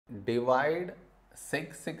divide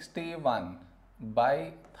 661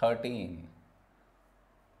 by 13.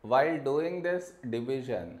 While doing this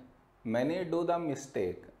division, many do the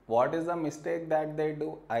mistake. What is the mistake that they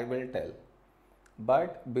do? I will tell.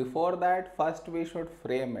 But before that, first we should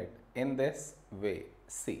frame it in this way.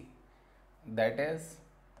 See, that is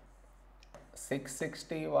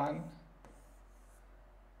 661,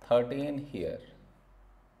 13 here.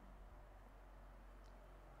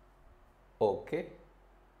 Okay.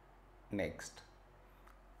 Next.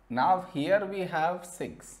 Now here we have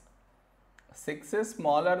 6. 6 is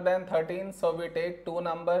smaller than 13, so we take two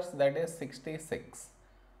numbers, that is 66.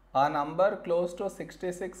 A number close to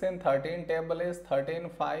 66 in 13 table is 13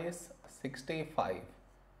 5s 65.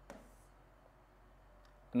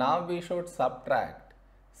 Now we should subtract.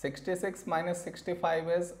 66 minus 65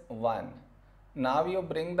 is 1. Now you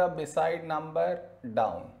bring the beside number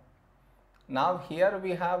down. Now here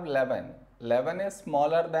we have 11. 11 is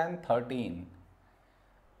smaller than 13.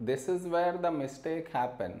 This is where the mistake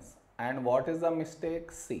happens. And what is the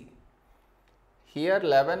mistake? See. Here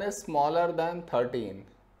 11 is smaller than 13.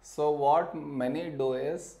 So what many do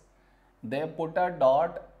is, they put a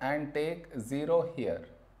dot and take 0 here,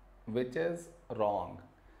 which is wrong.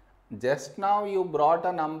 Just now you brought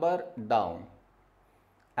a number down.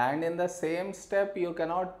 And in the same step you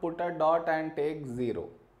cannot put a dot and take 0.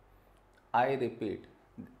 I repeat.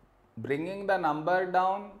 Bringing the number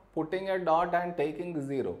down, putting a dot and taking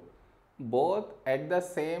 0. Both at the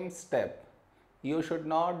same step you should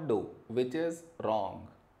not do, which is wrong.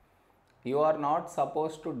 You are not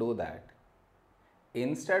supposed to do that.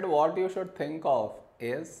 Instead, what you should think of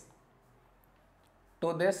is,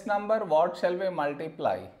 to this number what shall we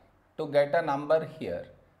multiply to get a number here?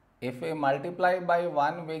 If we multiply by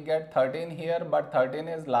 1, we get 13 here, but 13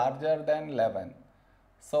 is larger than 11.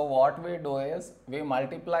 So what we do is, we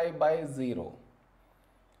multiply by 0.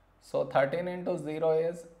 So 13 into 0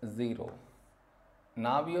 is 0.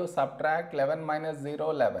 Now you subtract 11 minus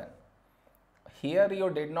 0, 11. Here you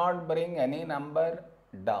did not bring any number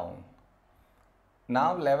down.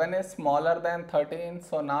 Now 11 is smaller than 13,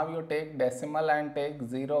 so now you take decimal and take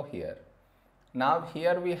 0 here. Now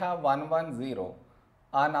here we have 110.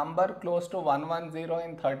 A number close to 110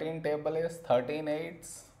 in 13 table is 13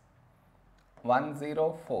 8s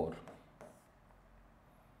 104.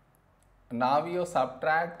 Now you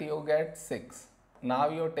subtract, you get 6. Now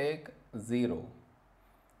you take 0.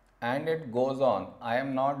 And it goes on. I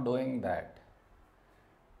am not doing that.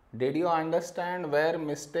 Did you understand where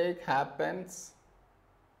mistake happens?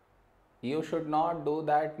 You should not do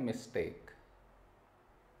that mistake.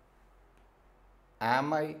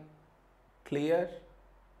 Am I clear?